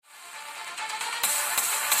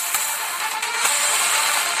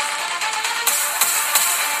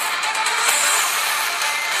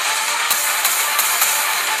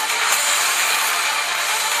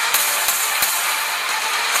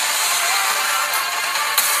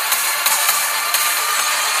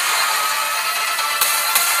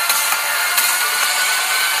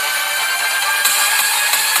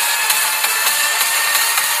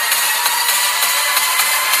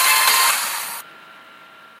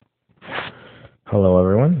Hello,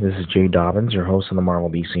 everyone. This is Jay Dobbins, your host of the Marvel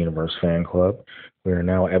DC Universe Fan Club. We are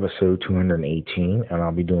now episode 218, and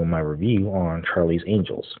I'll be doing my review on Charlie's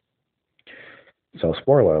Angels. So,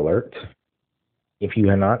 spoiler alert, if you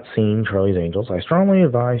have not seen Charlie's Angels, I strongly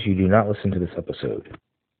advise you do not listen to this episode.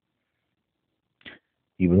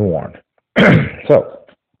 You've been warned. So,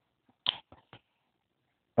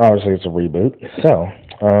 obviously it's a reboot. So,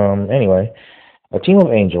 anyway, a team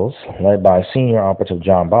of angels, led by senior operative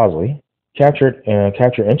John Bosley, captured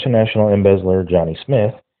international embezzler Johnny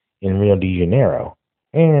Smith in Rio de Janeiro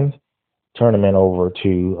and turned him over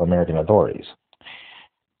to American authorities.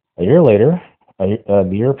 A year later, the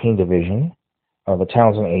European division of the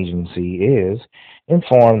Townsend Agency is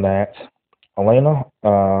informed that Elena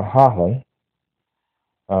Hothland,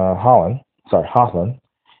 an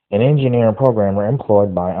engineer and programmer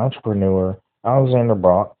employed by entrepreneur Alexander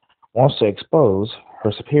Brock, wants to expose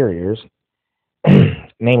her superiors,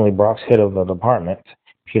 namely Brock's head of the department,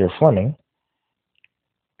 Peter Fleming,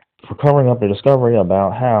 for covering up a discovery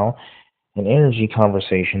about how an energy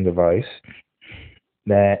conservation device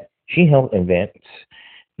that she helped invent,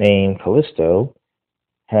 named Callisto,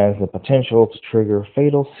 has the potential to trigger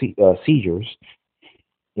fatal seizures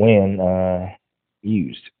when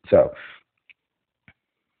used. So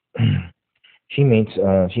she meets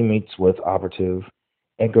with operative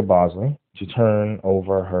Edgar Bosley to turn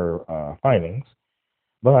over her findings,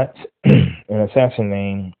 but an assassin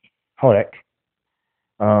named Hodak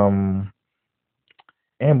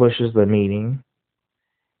ambushes the meeting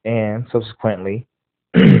and subsequently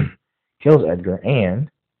kills Edgar and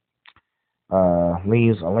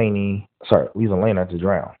leaves Elena to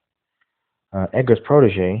drown. Edgar's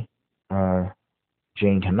protege,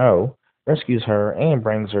 Jane Cano, rescues her and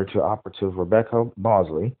brings her to operative Rebecca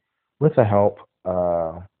Bosley with the help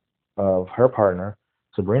of her partner,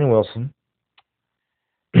 Sabrina Wilson.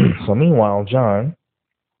 So meanwhile, John,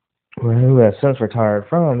 who has since retired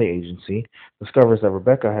from the agency, discovers that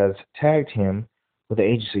Rebecca has tagged him with the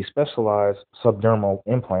agency's specialized subdermal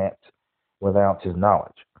implant without his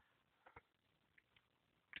knowledge.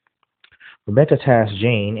 Rebecca tasks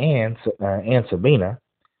Jane and Sabina,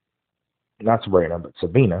 not Sabrina, but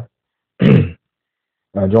Sabina,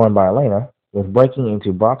 joined by Elena, with breaking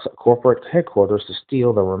into Brock's corporate headquarters to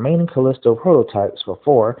steal the remaining Callisto prototypes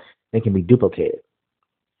before they can be duplicated.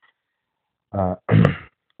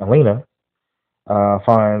 Elena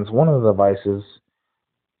finds one of the devices,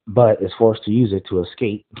 but is forced to use it to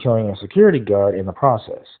escape, killing a security guard in the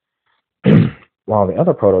process. While the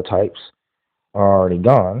other prototypes are already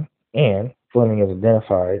gone, and Fleming is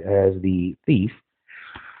identified as the thief.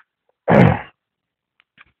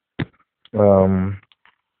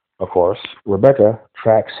 Of course, Rebecca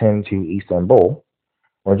tracks him to Istanbul,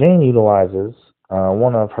 where Jane utilizes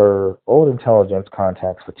one of her old intelligence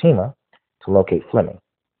contacts, Fatima, to locate Fleming.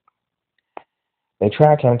 They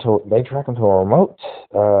track him to a remote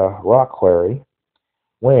rock quarry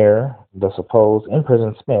where the supposed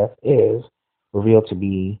imprisoned Smith is revealed to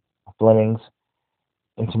be Fleming's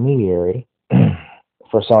intermediary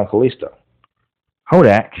for selling Callisto.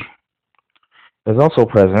 Hodak is also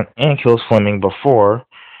present and kills Fleming before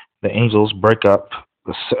the Angels break up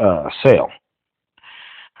the sale.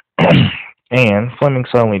 And Fleming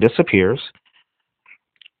suddenly disappears,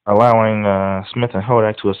 allowing Smith and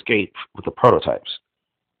Hodak to escape with the prototypes.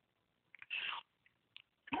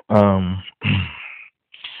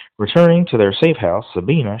 Returning to their safe house,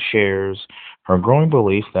 Sabina shares her growing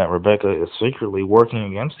belief that Rebecca is secretly working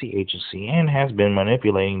against the agency and has been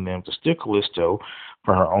manipulating them to steal Callisto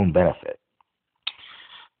for her own benefit.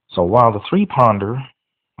 So while the three ponder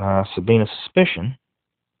Sabina's suspicion,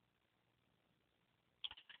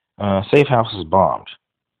 safe house is bombed.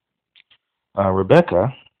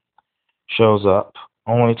 Rebecca shows up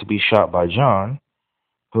only to be shot by John,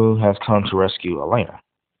 who has come to rescue Elena.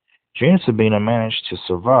 Jane and Sabina manage to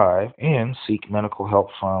survive and seek medical help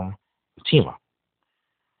from Fatima.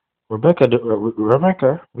 Rebecca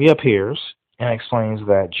reappears and explains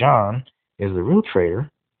that John is the real traitor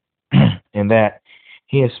and that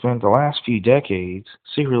he has spent the last few decades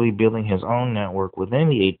secretly building his own network within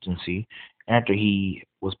the agency after he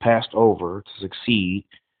was passed over to succeed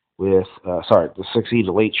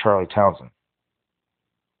the late Charlie Townsend.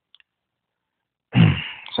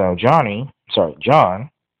 So John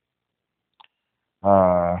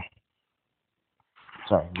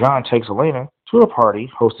takes Elena to a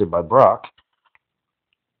party hosted by Brock,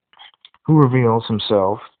 who reveals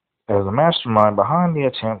himself as the mastermind behind the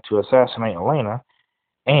attempt to assassinate Elena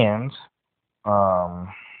and,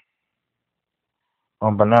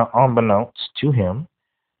 unbeknownst to him,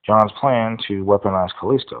 John's plan to weaponize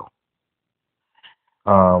Callisto.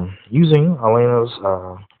 Using Elena's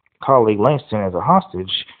colleague Langston as a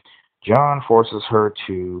hostage, John forces her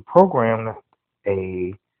to program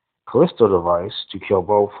a Callisto device to kill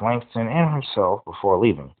both Langston and herself before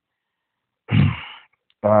leaving.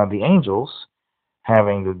 The Angels,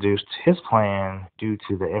 having deduced his plan due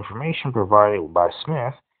to the information provided by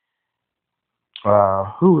Smith,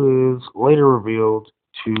 who is later revealed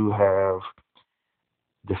to have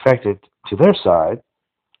defected to their side,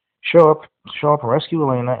 show up, and rescue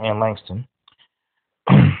Elena and Langston.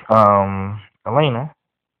 Elena,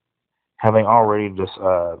 having already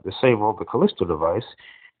disabled the Callisto device,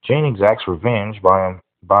 Jane exacts revenge by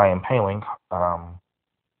impaling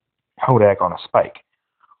Hodak on a spike.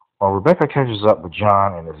 While Rebecca catches up with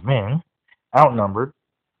John and his men, outnumbered,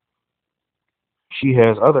 she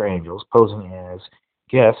has other angels posing as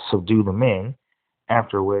guests subdue the men,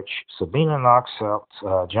 after which Sabina knocks out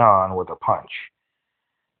John with a punch.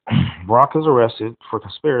 Brock is arrested for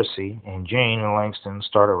conspiracy, and Jane and Langston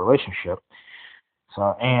start a relationship.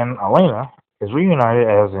 And Elena is reunited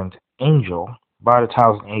as an angel by the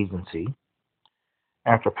Towson Agency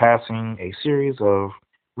after passing a series of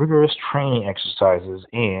rigorous training exercises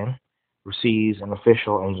and receives an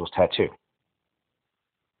official angel's tattoo.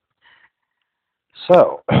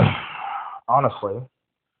 So, honestly,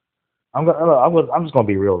 I'm just gonna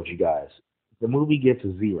be real with you guys. The movie gets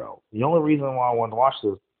a 0. The only reason why I wanted to watch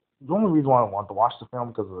the film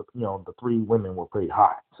because of, the three women were pretty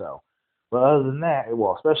hot. So, but other than that,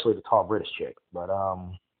 well, especially the tall British chick. But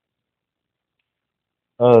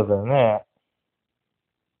other than that,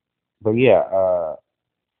 but yeah,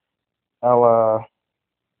 Ella,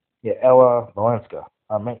 yeah, Ella Valenska.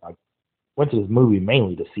 I went to this movie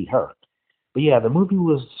mainly to see her. But yeah, the movie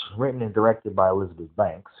was written and directed by Elizabeth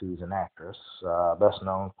Banks, who's an actress, best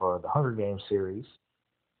known for the Hunger Games series.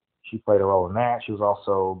 She played a role in that. She was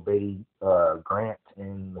also Betty Grant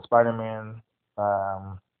in the Spider-Man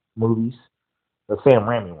movies, the Sam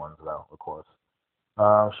Raimi ones, though, of course.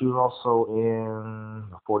 She was also in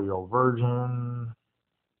The 40-Year-Old Virgin.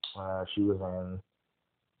 She was in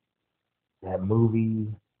that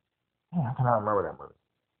movie. Man, I cannot remember that movie.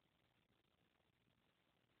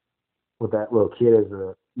 With that little kid as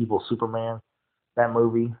a evil Superman. That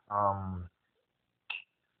movie.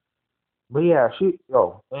 But yeah,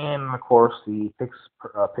 and of course the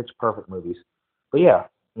Pitch Perfect movies. But yeah,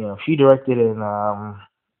 she directed and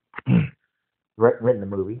written the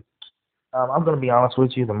movie. I'm gonna be honest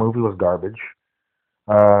with you, the movie was garbage.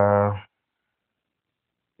 Uh,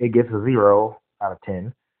 it gets a 0 out of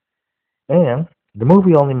 10, and the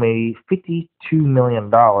movie only made $52 million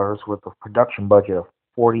with a production budget of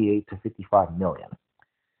 48 to 55 million.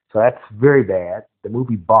 So that's very bad. The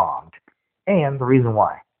movie bombed, and the reason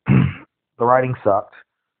why: the writing sucked,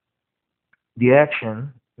 the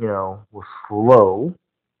action, was slow.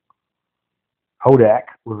 Hodak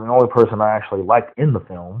was the only person I actually liked in the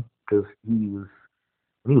film because when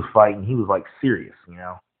he was fighting, he was like serious,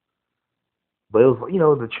 But it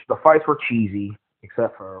was, the fights were cheesy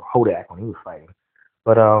except for Hodak when he was fighting.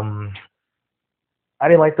 But I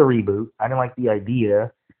didn't like the reboot. I didn't like the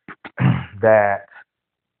idea that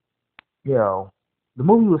the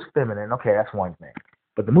movie was feminine. Okay, that's one thing,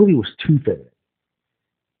 but the movie was too feminine.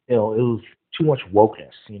 It was too much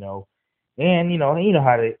wokeness. And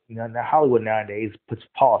how Hollywood nowadays puts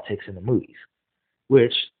politics in the movies,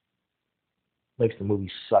 which makes the movie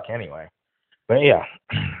suck anyway. But yeah,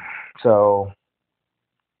 so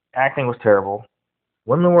acting was terrible.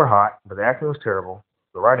 Women were hot, but the acting was terrible.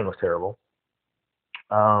 The writing was terrible.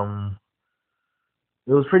 Um,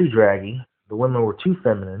 it was pretty draggy. The women were too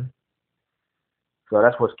feminine, so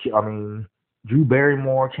that's what's. I mean, Drew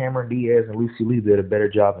Barrymore, Cameron Diaz, and Lucy Liu did a better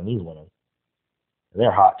job than these women.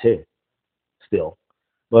 They're hot too, still.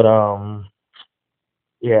 But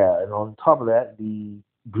yeah, and on top of that, the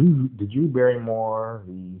Drew Barrymore,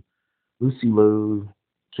 the Lucy Liu,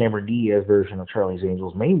 Cameron Diaz version of Charlie's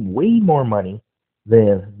Angels made way more money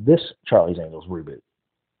than this Charlie's Angels reboot.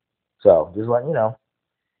 So just like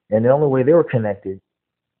and the only way they were connected,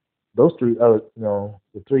 those three, the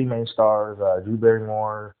three main stars, Drew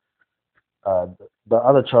Barrymore, the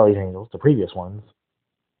other Charlie's Angels, the previous ones,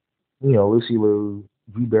 Lucy Liu,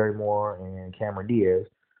 Drew Barrymore, and Cameron Diaz,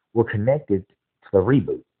 were connected to the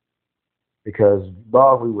reboot because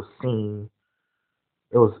Bosley was seen.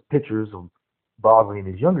 There was pictures of Bosley in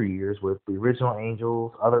his younger years with the original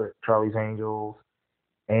Angels, other Charlie's Angels,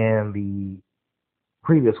 and the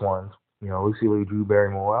previous ones. Lucy Liu, Drew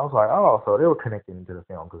Barrymore. I was like, oh, so they were connected into the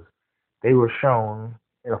film because they were shown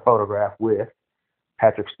in a photograph with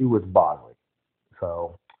Patrick Stewart's Bosley.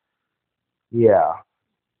 So, yeah,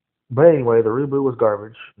 But anyway, the reboot was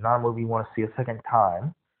garbage. Not a movie you want to see a second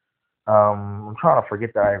time. I'm trying to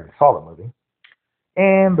forget that I even saw the movie.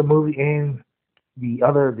 And the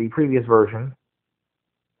previous version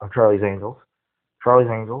of Charlie's Angels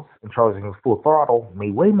Full Throttle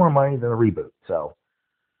made way more money than the reboot. So,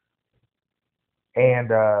 and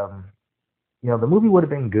the movie would have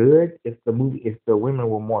been good if the women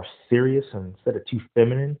were more serious instead of too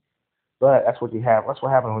feminine. But that's what you have. That's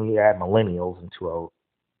what happens when you add millennials into a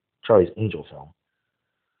Charlie's Angels film.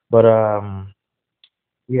 But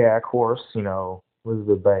yeah, of course,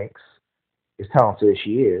 Elizabeth Banks, as talented as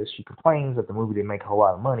she is, she complains that the movie didn't make a whole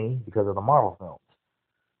lot of money because of the Marvel films.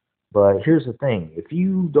 But here's the thing: if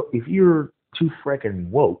you're too freaking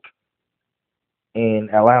woke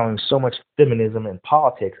and allowing so much feminism and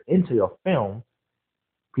politics into your film,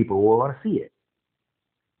 people will want to see it.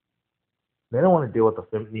 They don't want to deal with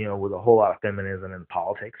with a whole lot of feminism and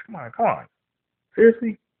politics. Come on,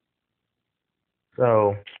 seriously.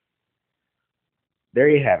 So there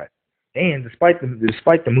you have it. And despite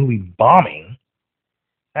the movie bombing,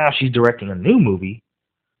 now she's directing a new movie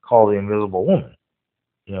called The Invisible Woman.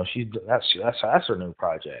 That's her new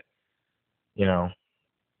project. You know,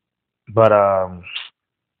 but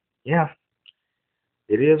yeah,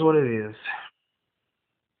 it is what it is.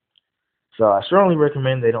 So I strongly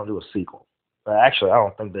recommend they don't do a sequel. But actually, I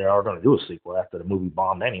don't think they are going to do a sequel after the movie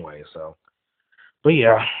bombed anyway. So, but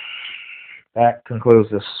yeah, that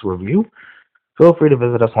concludes this review. Feel free to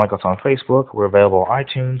visit us and like us on Facebook. We're available on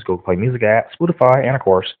iTunes, Google Play Music app, Spotify, and of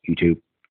course, YouTube.